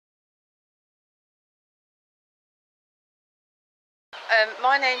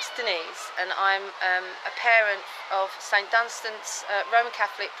My name's Denise, and I'm a parent of St Dunstan's Roman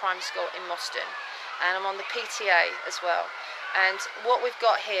Catholic Primary School in Moston, and I'm on the PTA as well. And what we've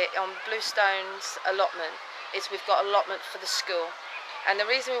got here on Bluestone's allotment is we've got allotment for the school. And the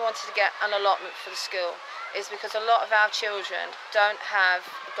reason we wanted to get an allotment for the school is because a lot of our children don't have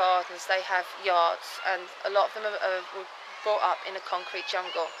gardens, they have yards, and a lot of them are brought up in a concrete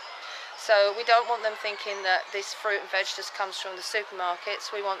jungle. So we don't want them thinking that this fruit and veg just comes from the supermarkets.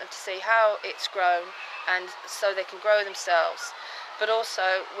 We want them to see how it's grown, and so they can grow themselves. But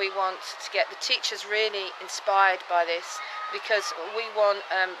also we want to get the teachers really inspired by this, because we want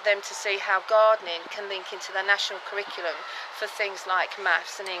them to see how gardening can link into their national curriculum for things like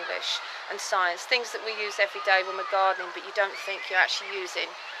maths and English and science, things that we use every day when we're gardening, but you don't think you're actually using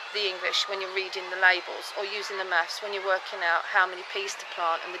the English when you're reading the labels, or using the maths when you're working out how many peas to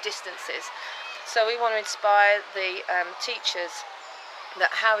plant and the distances. So we want to inspire the teachers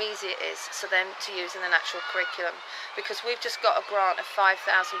that how easy it is for them to use in the natural curriculum, because we've just got a grant of £5,000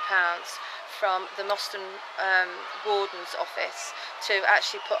 from the Moston Warden's office to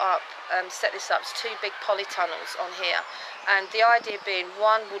actually set this up as 2 big polytunnels on here. And the idea being,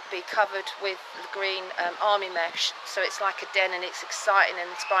 one would be covered with the green army mesh, so it's like a den and it's exciting and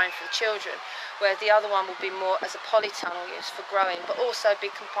inspiring for the children, where the other one will be more as a polytunnel used for growing, but also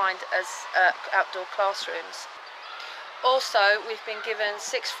be combined as outdoor classrooms. Also, we've been given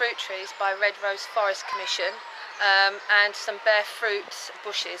 6 fruit trees by Red Rose Forest Commission, and some bare fruit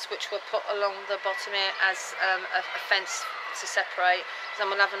bushes which were put along the bottom here as a fence to separate.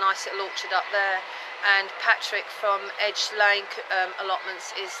 Then we'll have a nice little orchard up there. And Patrick from Edge Lane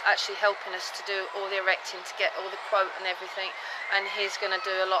Allotments is actually helping us to do all the erecting, to get all the quote and everything, and he's going to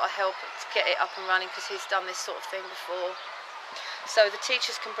do a lot of help to get it up and running, because he's done this sort of thing before. So the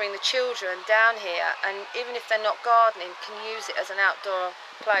teachers can bring the children down here, and even if they're not gardening, can use it as an outdoor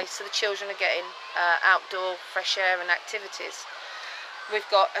place, so the children are getting outdoor fresh air and activities. We've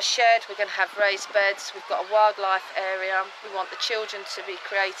got a shed, we're going to have raised beds, we've got a wildlife area. We want the children to be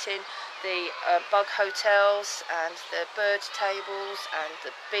creating the bug hotels and the bird tables and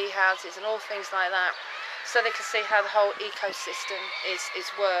the bee houses and all things like that, so they can see how the whole ecosystem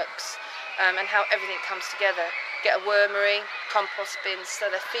works, and how everything comes together. Get a wormery, compost bins, so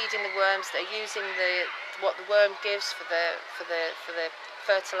they're feeding the worms, they're using what the worm gives for the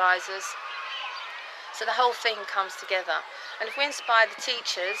fertilisers. So the whole thing comes together. And if we inspire the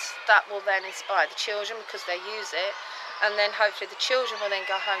teachers, that will then inspire the children, because they use it. And then hopefully the children will then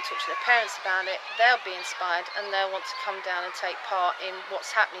go home and talk to their parents about it. They'll be inspired and they'll want to come down and take part in what's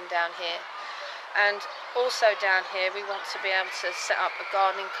happening down here. And also down here we want to be able to set up a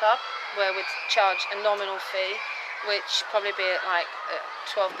gardening club where we'd charge a nominal fee, which probably be at like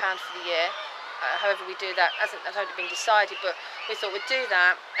 £12 for the year. However we do that hasn't only been decided, but we thought we'd do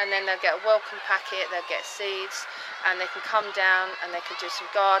that, and then they'll get a welcome packet, they'll get seeds, and they can come down and they can do some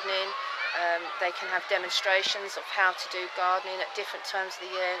gardening. They can have demonstrations of how to do gardening at different times of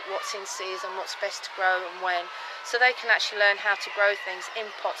the year, what's in season, what's best to grow and when, so they can actually learn how to grow things in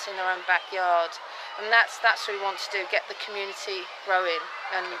pots in their own backyard. And that's what we want to do, get the community growing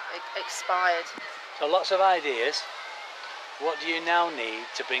and inspired. So lots of ideas. What do you now need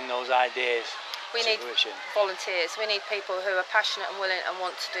to bring those ideas We need volunteers. We need people who are passionate and willing and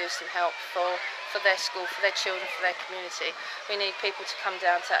want to do some help for their school, for their children, for their community. We need people to come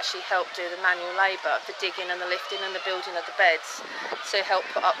down to actually help do the manual labour, the digging and the lifting and the building of the beds, to help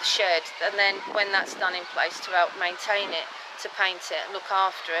put up the shed, and then when that's done in place, to help maintain it, to paint it, look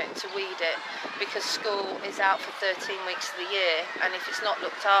after it, to weed it, because school is out for 13 weeks of the year, and if it's not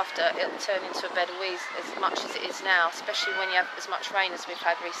looked after, it'll turn into a bed of weeds as much as it is now, especially when you have as much rain as we've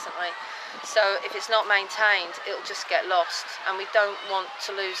had recently. So if it's not maintained, it'll just get lost, and we don't want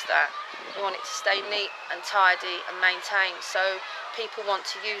to lose that. We want it to stay neat and tidy and maintained, so people want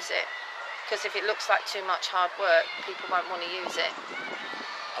to use it, because if it looks like too much hard work, people won't want to use it.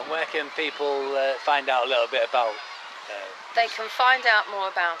 And where can people find out a little bit about They can find out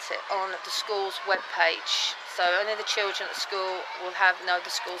more about it on the school's webpage. So only the children at school will know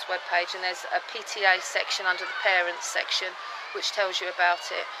the school's webpage, and there's a PTA section under the parents section which tells you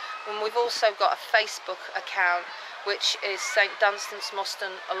about it. And we've also got a Facebook account which is St Dunstan's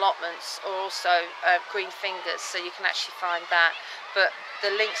Moston Allotments, or also Green Fingers, so you can actually find that. But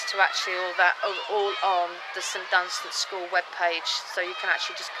the links to actually all that are all on the St Dunstan School webpage, so you can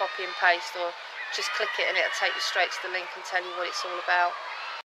actually just copy and paste or just click it and it'll take you straight to the link and tell you what it's all about.